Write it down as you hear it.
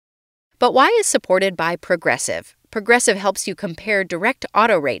But Why is supported by Progressive. Progressive helps you compare direct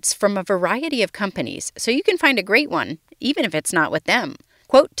auto rates from a variety of companies so you can find a great one, even if it's not with them.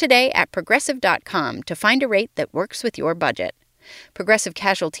 Quote today at Progressive.com to find a rate that works with your budget. Progressive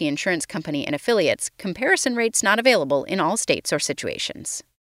Casualty Insurance Company and Affiliates. Comparison rates not available in all states or situations.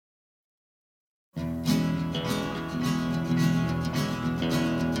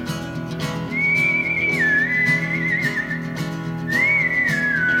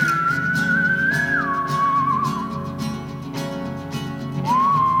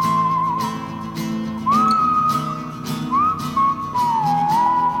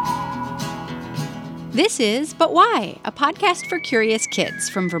 This is But Why, a podcast for curious kids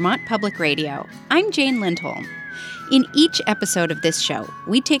from Vermont Public Radio. I'm Jane Lindholm. In each episode of this show,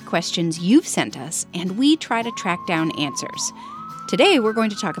 we take questions you've sent us and we try to track down answers. Today, we're going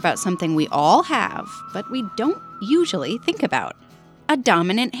to talk about something we all have, but we don't usually think about: a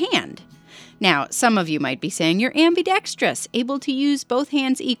dominant hand. Now, some of you might be saying you're ambidextrous, able to use both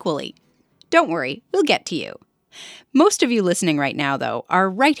hands equally. Don't worry, we'll get to you. Most of you listening right now, though, are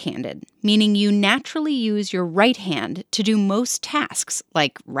right-handed, meaning you naturally use your right hand to do most tasks,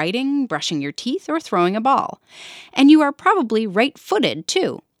 like writing, brushing your teeth, or throwing a ball. And you are probably right-footed,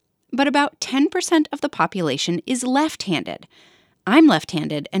 too. But about 10% of the population is left-handed. I'm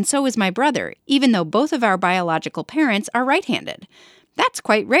left-handed, and so is my brother, even though both of our biological parents are right-handed. That's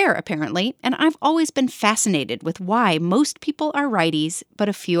quite rare, apparently, and I've always been fascinated with why most people are righties, but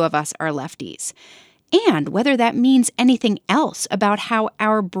a few of us are lefties. And whether that means anything else about how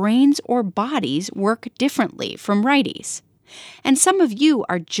our brains or bodies work differently from righties. And some of you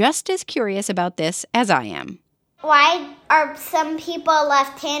are just as curious about this as I am. Why are some people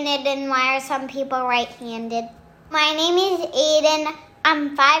left-handed and why are some people right-handed? My name is Aiden.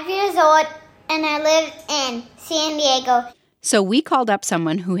 I'm 5 years old and I live in San Diego. So we called up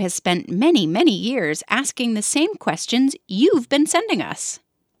someone who has spent many, many years asking the same questions you've been sending us.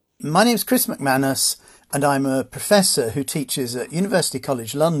 My name's Chris McManus, and I'm a professor who teaches at University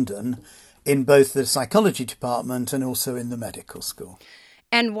College London in both the psychology department and also in the medical school.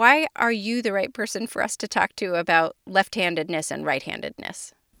 And why are you the right person for us to talk to about left-handedness and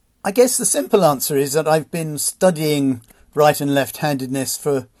right-handedness? I guess the simple answer is that I've been studying right and left-handedness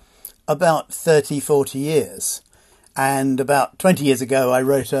for about 30, 40 years. And about 20 years ago, I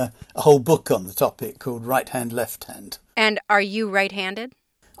wrote a whole book on the topic called Right Hand, Left Hand. And are you right-handed?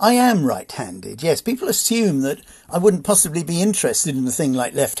 I am right-handed, yes. People assume that I wouldn't possibly be interested in a thing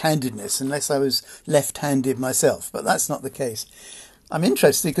like left-handedness unless I was left-handed myself, but that's not the case. I'm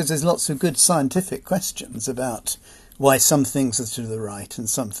interested because there's lots of good scientific questions about why some things are to the right and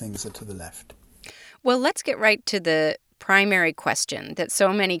some things are to the left. Well, let's get right to the primary question that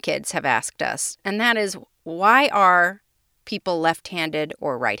so many kids have asked us, and that is, why are people left-handed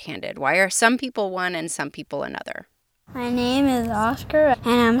or right-handed? Why are some people one and some people another? My name is Oscar,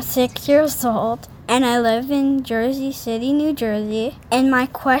 and I'm 6 years old, and I live in Jersey City, New Jersey. And my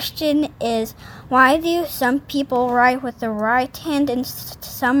question is, why do some people write with the right hand and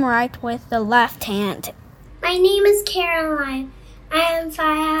some write with the left hand? My name is Caroline. I am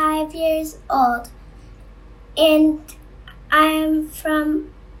 5 years old, and I am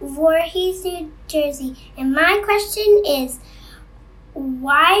from Voorhees, New Jersey. And my question is,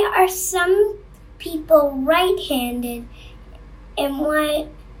 why are some people right-handed and why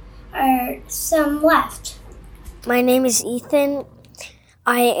are some left? My name is Ethan.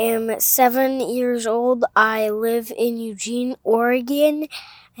 I am 7 years old. I live in Eugene, Oregon.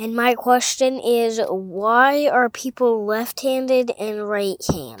 And my question is, why are people left-handed and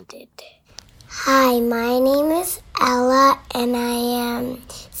right-handed? Hi, my name is Ella and I am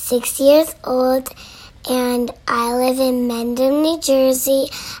 6 years old. And I live in Mendham, New Jersey,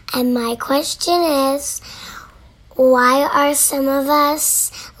 and my question is, why are some of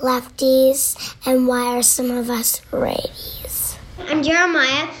us lefties and why are some of us righties? I'm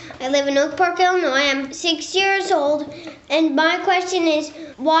Jeremiah. I live in Oak Park, Illinois. I'm 6 years old, and my question is,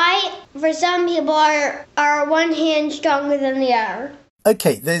 why for some people are one hand stronger than the other?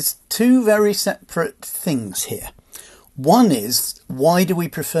 Okay, there's two very separate things here. One is, why do we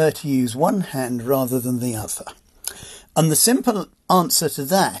prefer to use one hand rather than the other? And the simple answer to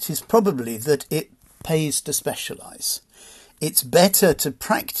that is probably that it pays to specialise. It's better to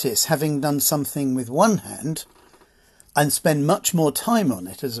practice having done something with one hand and spend much more time on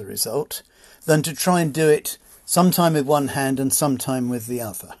it as a result than to try and do it sometime with one hand and sometime with the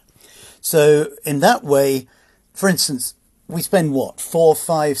other. So in that way, for instance, we spend 4,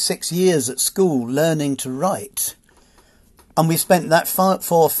 5, 6 years at school learning to write. And we spent that 4,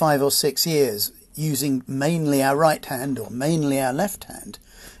 5 or 6 years using mainly our right hand or mainly our left hand.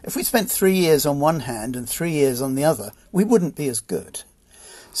 If we spent 3 years on one hand and 3 years on the other, we wouldn't be as good.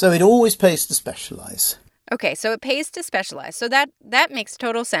 So it always pays to specialise. Okay, so it pays to specialize. So that makes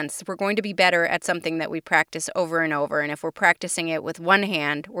total sense. We're going to be better at something that we practice over and over. And if we're practicing it with one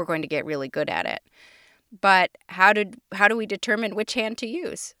hand, we're going to get really good at it. But how do we determine which hand to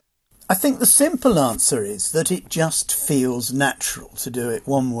use? I think the simple answer is that it just feels natural to do it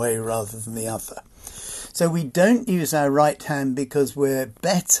one way rather than the other. So we don't use our right hand because we're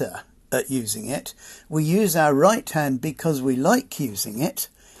better at using it. We use our right hand because we like using it,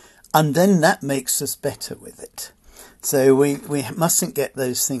 and then that makes us better with it. So we mustn't get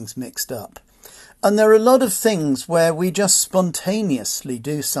those things mixed up. And there are a lot of things where we just spontaneously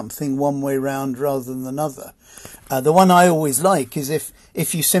do something one way round rather than another. The one I always like is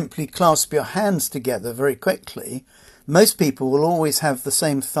if you simply clasp your hands together very quickly, most people will always have the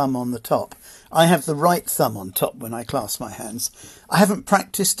same thumb on the top. I have the right thumb on top when I clasp my hands. I haven't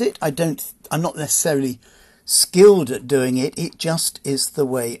practiced it. I'm not necessarily skilled at doing it. It just is the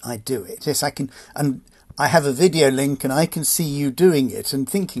way I do it. Yes, I can, and I have a video link and I can see you doing it and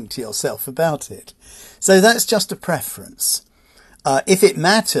thinking to yourself about it. So that's just a preference. If it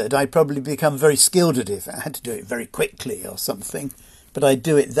mattered, I'd probably become very skilled at it if I had to do it very quickly or something, but I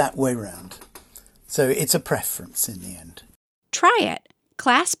do it that way round. So it's a preference in the end. Try it.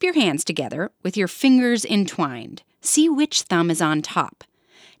 Clasp your hands together with your fingers entwined. See which thumb is on top.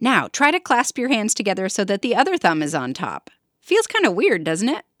 Now, try to clasp your hands together so that the other thumb is on top. Feels kind of weird, doesn't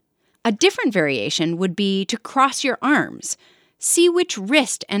it? A different variation would be to cross your arms. See which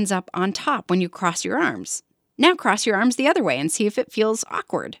wrist ends up on top when you cross your arms. Now cross your arms the other way and see if it feels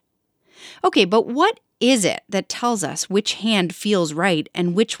awkward. Okay, but what is it that tells us which hand feels right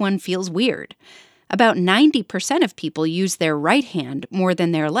and which one feels weird? About 90% of people use their right hand more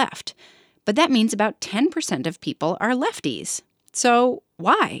than their left, but that means about 10% of people are lefties. So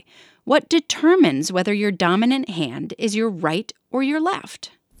why? What determines whether your dominant hand is your right or your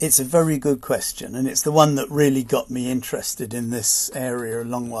left? It's a very good question, and it's the one that really got me interested in this area a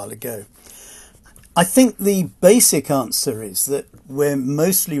long while ago. I think the basic answer is that we're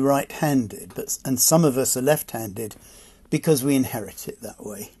mostly right-handed, and some of us are left-handed because we inherit it that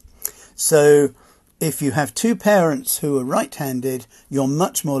way. So if you have two parents who are right-handed, you're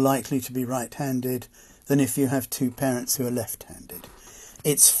much more likely to be right-handed than if you have two parents who are left-handed.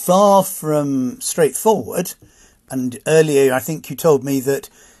 It's far from straightforward. And earlier, I think you told me that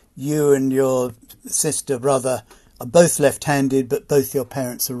you and your brother are both left-handed, but both your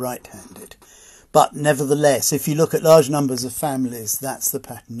parents are right-handed. But nevertheless, if you look at large numbers of families, that's the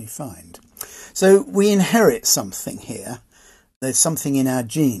pattern you find. So we inherit something here. There's something in our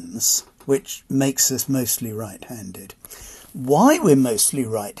genes which makes us mostly right-handed. Why we're mostly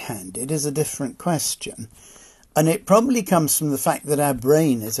right-handed is a different question. And it probably comes from the fact that our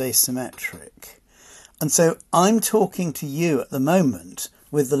brain is asymmetric. And so I'm talking to you at the moment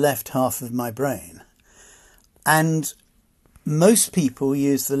with the left half of my brain. And most people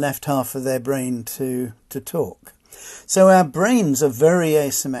use the left half of their brain to talk. So our brains are very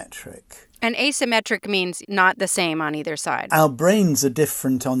asymmetric. And asymmetric means not the same on either side. Our brains are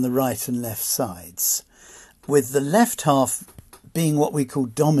different on the right and left sides, with the left half being what we call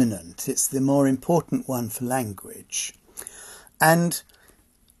dominant. It's the more important one for language. And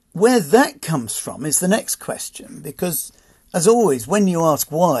where that comes from is the next question, because as always, when you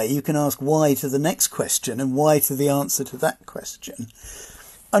ask why, you can ask why to the next question and why to the answer to that question.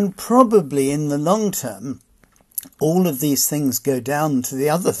 And probably in the long term, all of these things go down to the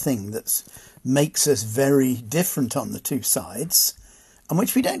other thing that makes us very different on the two sides, and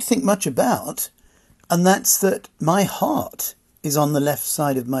which we don't think much about, and that's that my heart is on the left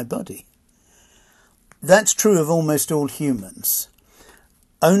side of my body. That's true of almost all humans.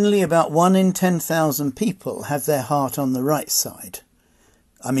 Only about 1 in 10,000 people have their heart on the right side.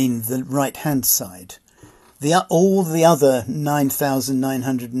 I mean, the right-hand side. All the other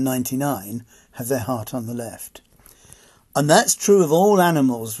 9,999 have their heart on the left. And that's true of all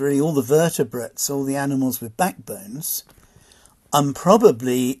animals, really, all the vertebrates, all the animals with backbones. And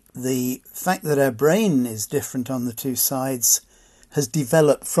probably the fact that our brain is different on the two sides has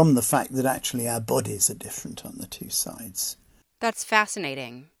developed from the fact that actually our bodies are different on the two sides. That's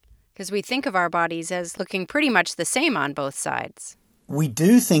fascinating, because we think of our bodies as looking pretty much the same on both sides. We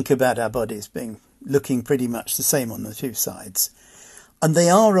do think about our bodies looking pretty much the same on the two sides. And they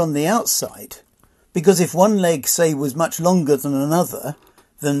are on the outside, because if one leg, say, was much longer than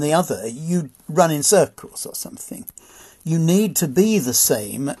the other, you'd run in circles or something. You need to be the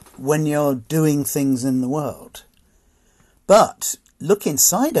same when you're doing things in the world. But look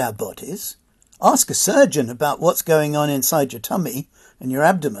inside our bodies. Ask a surgeon about what's going on inside your tummy, and your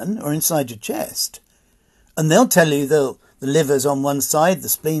abdomen or inside your chest. And they'll tell you the liver's on one side, the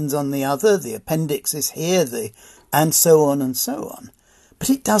spleen's on the other, the appendix is here, and so on and so on. But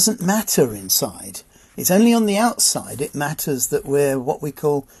it doesn't matter inside. It's only on the outside it matters that we're what we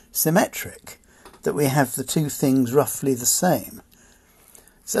call symmetric, that we have the two things roughly the same.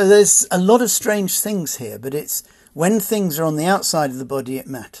 So there's a lot of strange things here, but it's when things are on the outside of the body it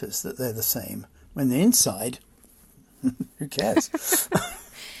matters that they're the same. When they're inside, who cares?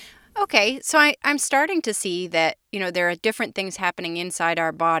 Okay, so I'm starting to see that, there are different things happening inside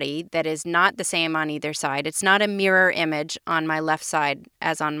our body that is not the same on either side. It's not a mirror image on my left side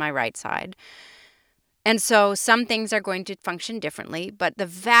as on my right side. And so some things are going to function differently, but the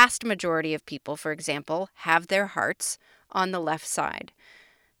vast majority of people, for example, have their hearts on the left side.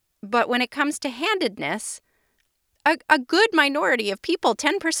 But when it comes to handedness, a good minority of people,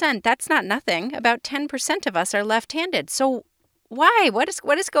 10%, that's not nothing. About 10% of us are left-handed. So why? What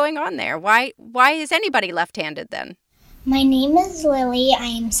is going on there? Why is anybody left-handed then? My name is Lily. I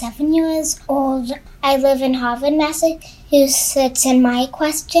am 7 years old. I live in Harvard, Massachusetts, and my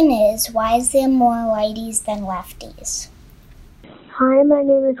question is, why is there more righties than lefties? Hi, my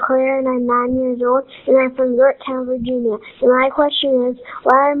name is Claire, and I'm 9 years old, and I'm from Yorktown, Virginia. And my question is,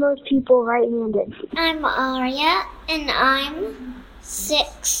 why are most people right-handed? I'm Aria, and I'm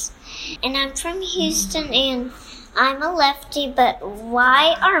 6, and I'm from Houston, and I'm a lefty, but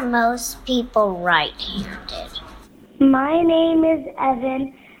why are most people right-handed? My name is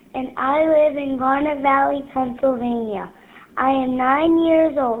Evan, and I live in Garnet Valley, Pennsylvania. I am 9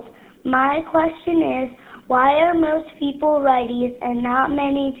 years old. My question is, why are most people righties and not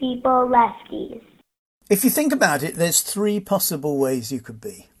many people lefties? If you think about it, there's 3 possible ways you could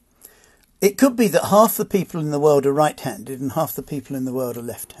be. It could be that half the people in the world are right-handed and half the people in the world are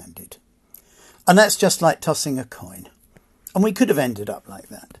left-handed. And that's just like tossing a coin. And we could have ended up like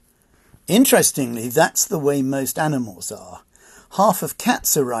that. Interestingly, that's the way most animals are. Half of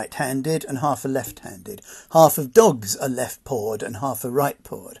cats are right-handed and half are left-handed. Half of dogs are left-pawed and half are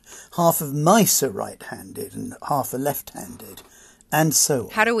right-pawed. Half of mice are right-handed and half are left-handed. And so on.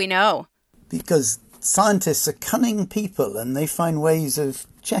 How do we know? Because scientists are cunning people and they find ways of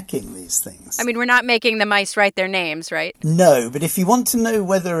checking these things. I mean, we're not making the mice write their names, right? No, but if you want to know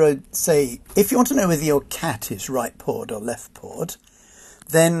whether your cat is right-pawed or left-pawed,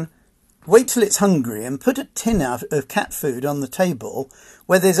 then wait till it's hungry and put a tin out of cat food on the table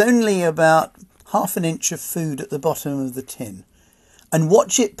where there's only about half an inch of food at the bottom of the tin. And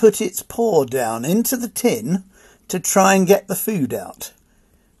watch it put its paw down into the tin to try and get the food out.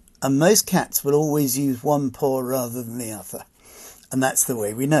 And most cats will always use one paw rather than the other. And that's the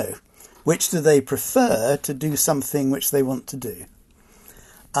way we know. Which do they prefer to do something which they want to do?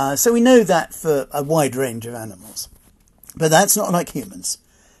 So we know that for a wide range of animals. But that's not like humans.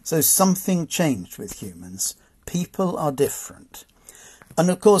 So something changed with humans. People are different.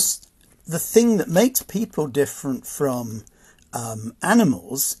 And of course, the thing that makes people different from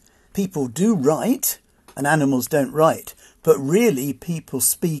animals, people do write and animals don't write. But really, people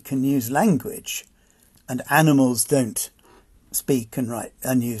speak and use language and animals don't speak and write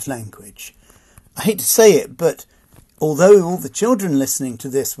and use language. I hate to say it, but although all the children listening to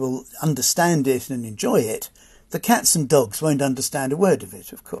this will understand it and enjoy it, the cats and dogs won't understand a word of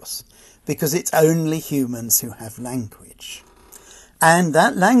it, of course, because it's only humans who have language. And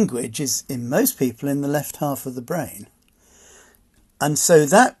that language is, in most people, in the left half of the brain. And so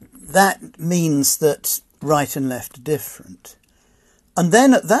that means that right and left are different. And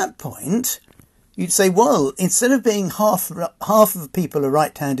then at that point, you'd say, well, instead of being half of people are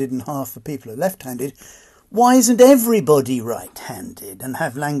right-handed and half of people are left-handed, why isn't everybody right-handed and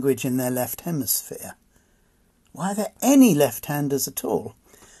have language in their left hemisphere? Why are there any left-handers at all?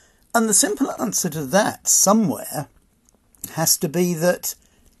 And the simple answer to that, somewhere, has to be that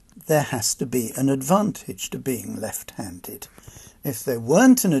there has to be an advantage to being left-handed. If there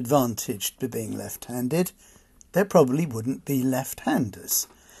weren't an advantage to being left-handed, there probably wouldn't be left-handers.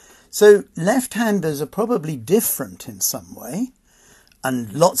 So left-handers are probably different in some way.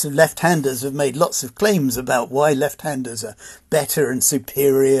 And lots of left-handers have made lots of claims about why left-handers are better and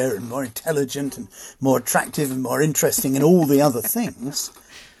superior and more intelligent and more attractive and more interesting and all the other things.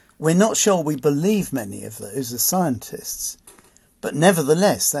 We're not sure we believe many of those as scientists. But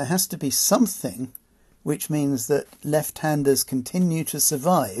nevertheless, there has to be something which means that left-handers continue to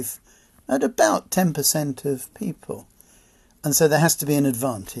survive at about 10% of people. And so there has to be an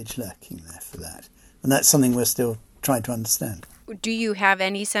advantage lurking there for that. And that's something we're still trying to understand. Do you have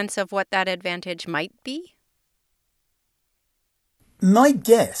any sense of what that advantage might be? My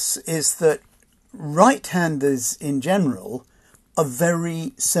guess is that right-handers in general are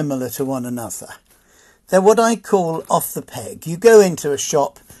very similar to one another. They're what I call off the peg. You go into a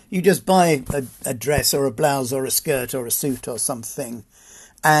shop, you just buy a dress or a blouse or a skirt or a suit or something,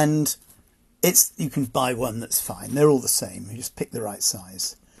 and you can buy one that's fine. They're all the same. You just pick the right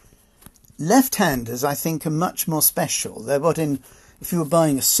size. Left-handers, I think, are much more special. They're if you were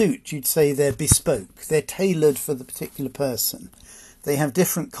buying a suit, you'd say they're bespoke. They're tailored for the particular person. They have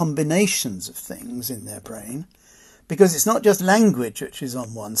different combinations of things in their brain, because it's not just language which is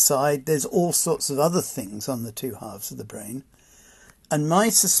on one side. There's all sorts of other things on the two halves of the brain. And my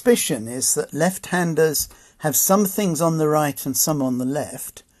suspicion is that left-handers have some things on the right and some on the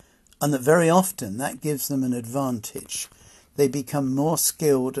left, and that very often that gives them an advantage. They become more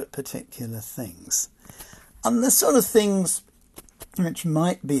skilled at particular things. And the sort of things which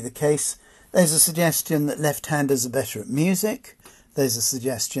might be the case, there's a suggestion that left-handers are better at music. There's a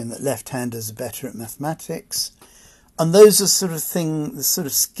suggestion that left-handers are better at mathematics. And those are the sort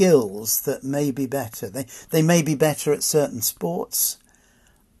of skills that may be better. They may be better at certain sports.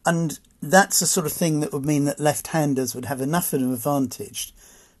 And that's the sort of thing that would mean that left-handers would have enough of an advantage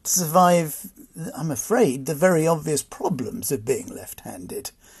to survive, I'm afraid, the very obvious problems of being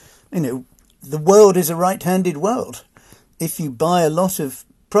left-handed. The world is a right-handed world. If you buy a lot of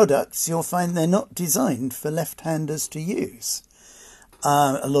products, you'll find they're not designed for left-handers to use.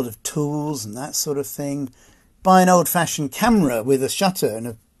 A lot of tools and that sort of thing. Buy an old-fashioned camera with a shutter and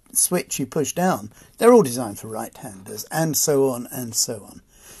a switch you push down. They're all designed for right-handers, and so on and so on.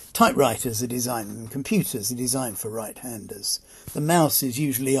 Typewriters are designed, and computers are designed for right-handers. The mouse is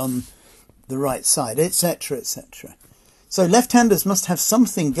usually on the right side, etc., etc. So left-handers must have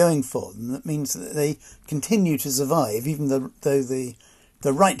something going for them that means that they continue to survive, even though the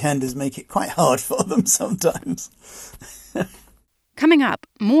right-handers make it quite hard for them sometimes. Coming up,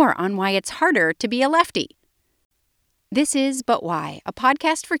 more on why it's harder to be a lefty. This is But Why, a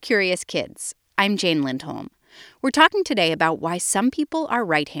podcast for curious kids. I'm Jane Lindholm. We're talking today about why some people are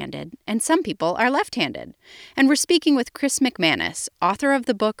right-handed and some people are left-handed. And we're speaking with Chris McManus, author of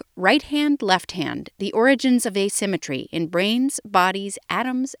the book Right Hand, Left Hand, The Origins of Asymmetry in Brains, Bodies,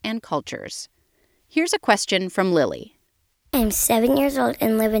 Atoms, and Cultures. Here's a question from Lily. I'm 7 years old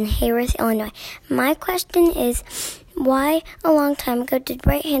and live in Hayworth, Illinois. My question is, why a long time ago did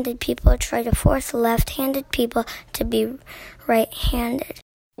right-handed people try to force left-handed people to be right-handed?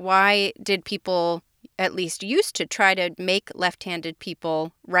 Why did people at least used to try to make left-handed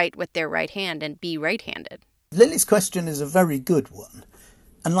people write with their right hand and be right-handed? Lily's question is a very good one.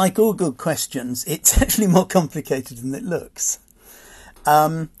 And like all good questions, it's actually more complicated than it looks.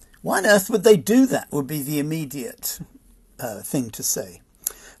 Why on earth would they do that would be the immediate thing to say.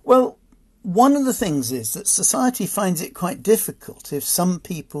 Well, one of the things is that society finds it quite difficult if some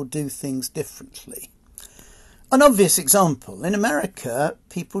people do things differently. An obvious example, in America,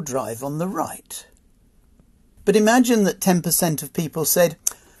 people drive on the right. But imagine that 10% of people said,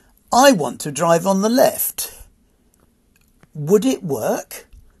 I want to drive on the left. Would it work?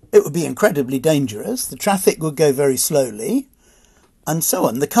 It would be incredibly dangerous. The traffic would go very slowly, and so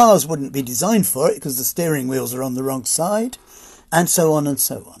on. The cars wouldn't be designed for it because the steering wheels are on the wrong side, and so on and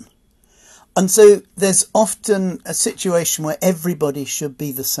so on. And so there's often a situation where everybody should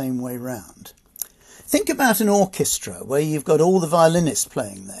be the same way round. Think about an orchestra where you've got all the violinists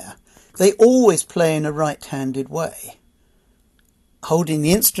playing there. They always play in a right-handed way, holding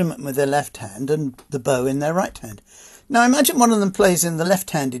the instrument with their left hand and the bow in their right hand. Now imagine one of them plays in the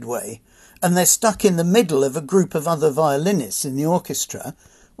left-handed way and they're stuck in the middle of a group of other violinists in the orchestra.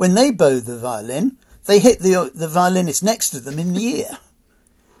 When they bow the violin, they hit the violinist next to them in the ear.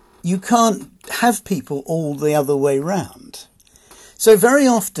 You can't have people all the other way round. So very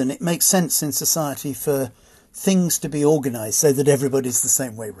often it makes sense in society for things to be organised so that everybody's the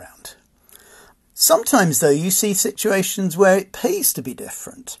same way round. Sometimes, though, you see situations where it pays to be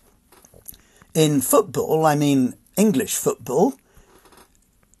different. In football, I mean English football,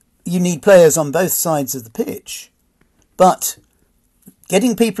 you need players on both sides of the pitch. But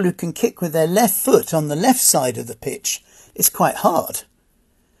getting people who can kick with their left foot on the left side of the pitch is quite hard.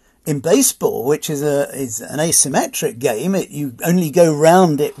 In baseball, which is an asymmetric game, you only go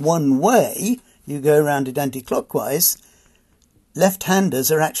round it one way, you go around it anti-clockwise,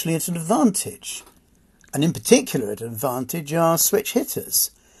 left-handers are actually at an advantage. And in particular at an advantage are switch hitters.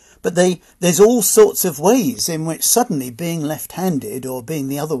 But there's all sorts of ways in which suddenly being left-handed or being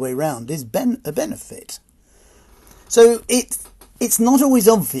the other way round is a benefit. So it's not always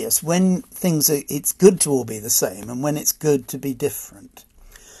obvious when it's good to all be the same and when it's good to be different.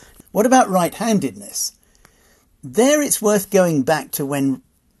 What about right-handedness? There it's worth going back to when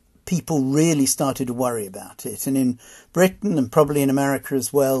people really started to worry about it. And in Britain, and probably in America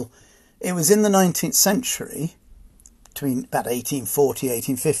as well, it was in the 19th century, between about 1840,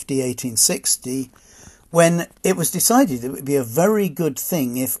 1850, 1860, when it was decided it would be a very good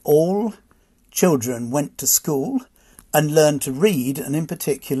thing if all children went to school and learned to read, and in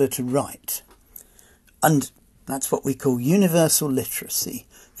particular to write. And that's what we call universal literacy,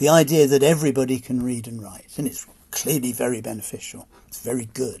 the idea that everybody can read and write. And it's clearly very beneficial. It's very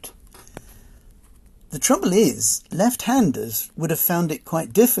good. The trouble is, left-handers would have found it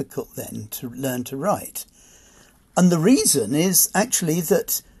quite difficult then to learn to write. And the reason is actually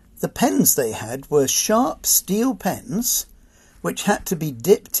that the pens they had were sharp steel pens which had to be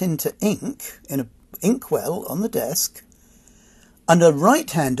dipped into ink in an inkwell on the desk, and a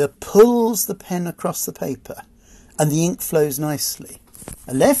right-hander pulls the pen across the paper and the ink flows nicely.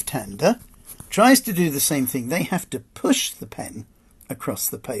 A left-hander tries to do the same thing. They have to push the pen across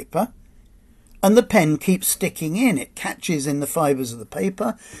the paper and the pen keeps sticking in. It catches in the fibres of the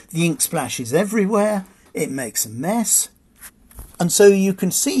paper, the ink splashes everywhere, it makes a mess. And so you can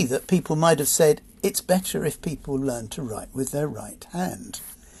see that people might have said, it's better if people learn to write with their right hand.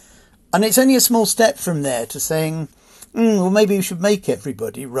 And it's only a small step from there to saying, well, maybe we should make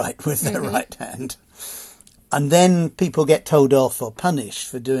everybody write with their right hand. And then people get told off or punished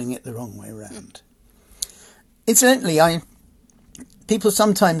for doing it the wrong way round. Incidentally, people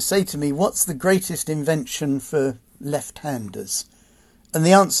sometimes say to me, what's the greatest invention for left-handers? And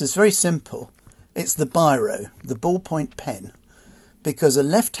the answer is very simple. It's the biro, the ballpoint pen. Because a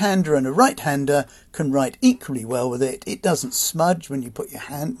left-hander and a right-hander can write equally well with it. It doesn't smudge when you put your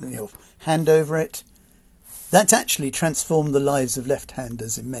hand over it. That's actually transformed the lives of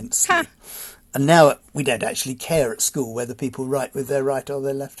left-handers immensely. Huh. And now we don't actually care at school whether people write with their right or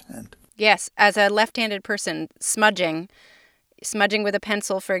their left hand. Yes, as a left-handed person, smudging with a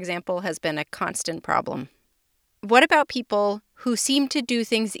pencil, for example, has been a constant problem. What about people who seem to do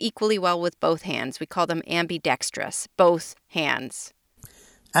things equally well with both hands? We call them ambidextrous, both hands.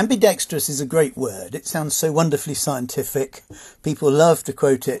 Ambidextrous is a great word. It sounds so wonderfully scientific. People love to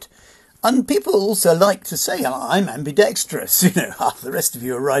quote it. And people also like to say, I'm ambidextrous. The rest of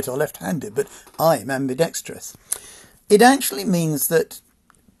you are right or left-handed, but I'm ambidextrous. It actually means that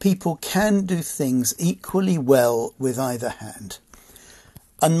people can do things equally well with either hand.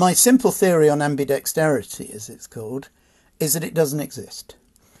 And my simple theory on ambidexterity, as it's called, is that it doesn't exist.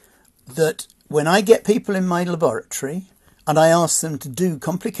 That when I get people in my laboratory and I ask them to do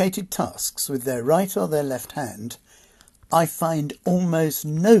complicated tasks with their right or their left hand, I find almost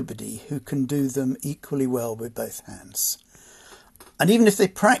nobody who can do them equally well with both hands. And even if they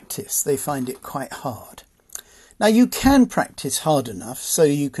practice, they find it quite hard. Now, you can practice hard enough so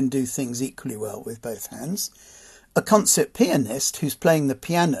you can do things equally well with both hands. A concert pianist who's playing the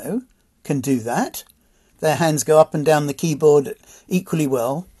piano can do that. Their hands go up and down the keyboard equally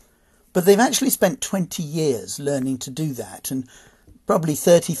well. But they've actually spent 20 years learning to do that, and probably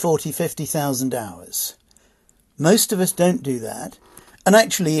 30, 40, 50,000 hours. Most of us don't do that. And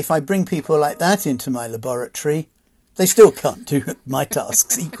actually, if I bring people like that into my laboratory, they still can't do my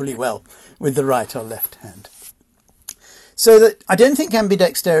tasks equally well with the right or left hand. So that I don't think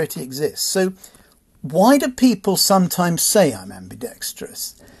ambidexterity exists. So why do people sometimes say I'm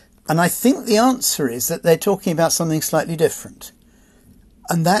ambidextrous? And I think the answer is that they're talking about something slightly different.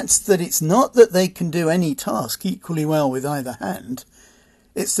 And that's that it's not that they can do any task equally well with either hand.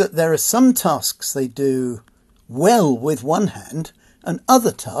 It's that there are some tasks they do well with one hand and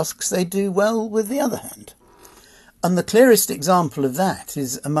other tasks they do well with the other hand. And the clearest example of that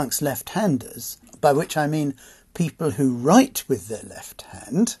is amongst left-handers, by which I mean people who write with their left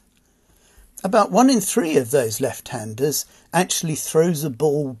hand. About 1 in 3 of those left-handers actually throws a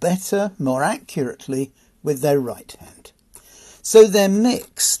ball better, more accurately, with their right hand. So they're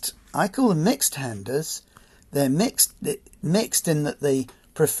mixed. I call them mixed-handers. They're mixed in that they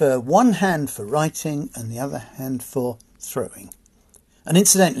prefer one hand for writing and the other hand for throwing. And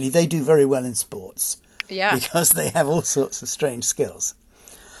incidentally, they do very well in sports. Yeah. Because they have all sorts of strange skills.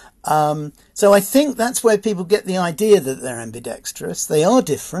 So I think that's where people get the idea that they're ambidextrous. They are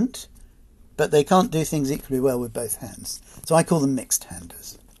different, but they can't do things equally well with both hands. So I call them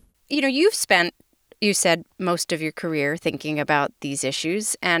mixed-handers. You've spent, you said, most of your career thinking about these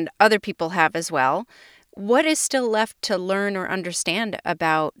issues, and other people have as well. What is still left to learn or understand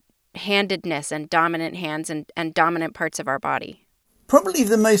about handedness and dominant hands and dominant parts of our body? Probably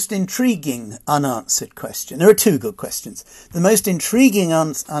the most intriguing unanswered question. There are 2 good questions. The most intriguing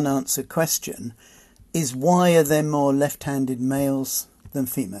unanswered question is, why are there more left-handed males than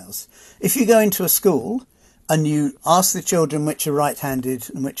females? If you go into a school and you ask the children which are right-handed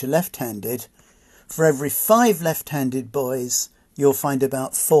and which are left-handed, for every 5 left-handed boys, you'll find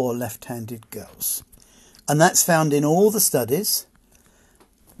about 4 left-handed girls. And that's found in all the studies.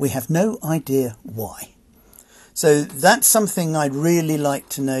 We have no idea why. So that's something I'd really like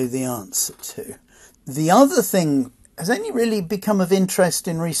to know the answer to. The other thing has only really become of interest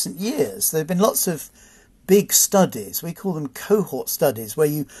in recent years. There have been lots of big studies, we call them cohort studies, where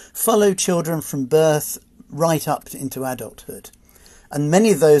you follow children from birth right up into adulthood. And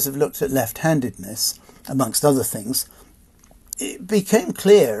many of those have looked at left-handedness, amongst other things. It became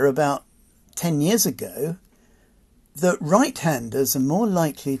clear about 10 years ago that right-handers are more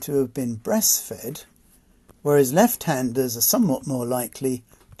likely to have been breastfed, whereas left-handers are somewhat more likely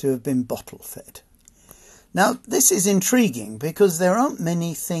to have been bottle-fed. Now, this is intriguing because there aren't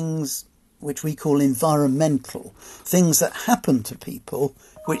many things which we call environmental, things that happen to people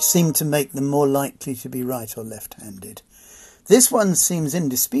which seem to make them more likely to be right or left-handed. This one seems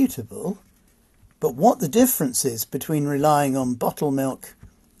indisputable, but what the difference is between relying on bottle milk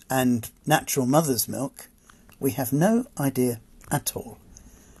and natural mother's milk, we have no idea at all.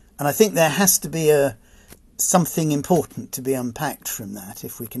 And I think there has to be something important to be unpacked from that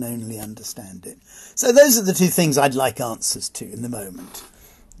if we can only understand it. So those are the 2 things I'd like answers to in the moment.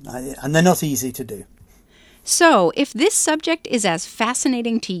 And they're not easy to do. So, if this subject is as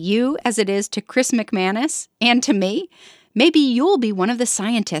fascinating to you as it is to Chris McManus and to me, maybe you'll be one of the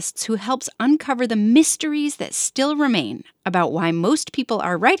scientists who helps uncover the mysteries that still remain about why most people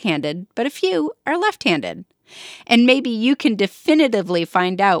are right-handed, but a few are left-handed. And maybe you can definitively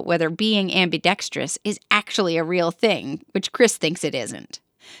find out whether being ambidextrous is actually a real thing, which Chris thinks it isn't.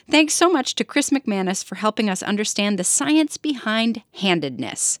 Thanks so much to Chris McManus for helping us understand the science behind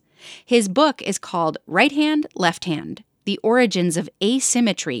handedness. His book is called Right Hand, Left Hand: The Origins of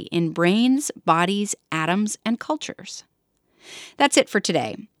Asymmetry in Brains, Bodies, Atoms, and Cultures. That's it for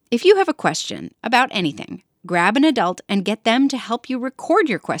today. If you have a question about anything, grab an adult and get them to help you record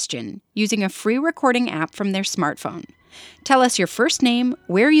your question using a free recording app from their smartphone. Tell us your first name,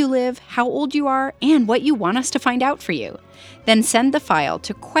 where you live, how old you are, and what you want us to find out for you. Then send the file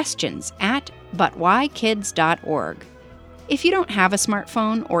to questions@butwhykids.org. If you don't have a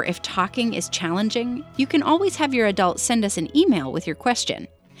smartphone or if talking is challenging, you can always have your adult send us an email with your question.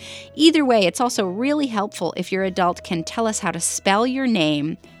 Either way, it's also really helpful if your adult can tell us how to spell your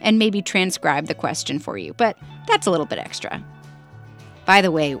name and maybe transcribe the question for you, but that's a little bit extra. By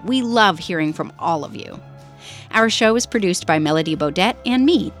the way, we love hearing from all of you. Our show is produced by Melody Bodette and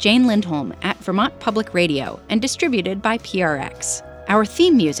me, Jane Lindholm, at Vermont Public Radio and distributed by PRX. Our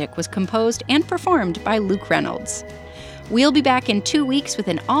theme music was composed and performed by Luke Reynolds. We'll be back in 2 weeks with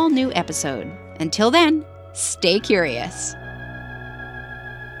an all-new episode. Until then, stay curious.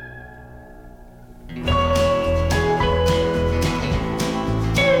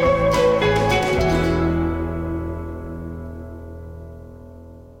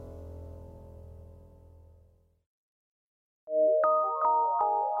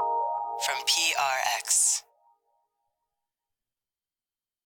 From PRX.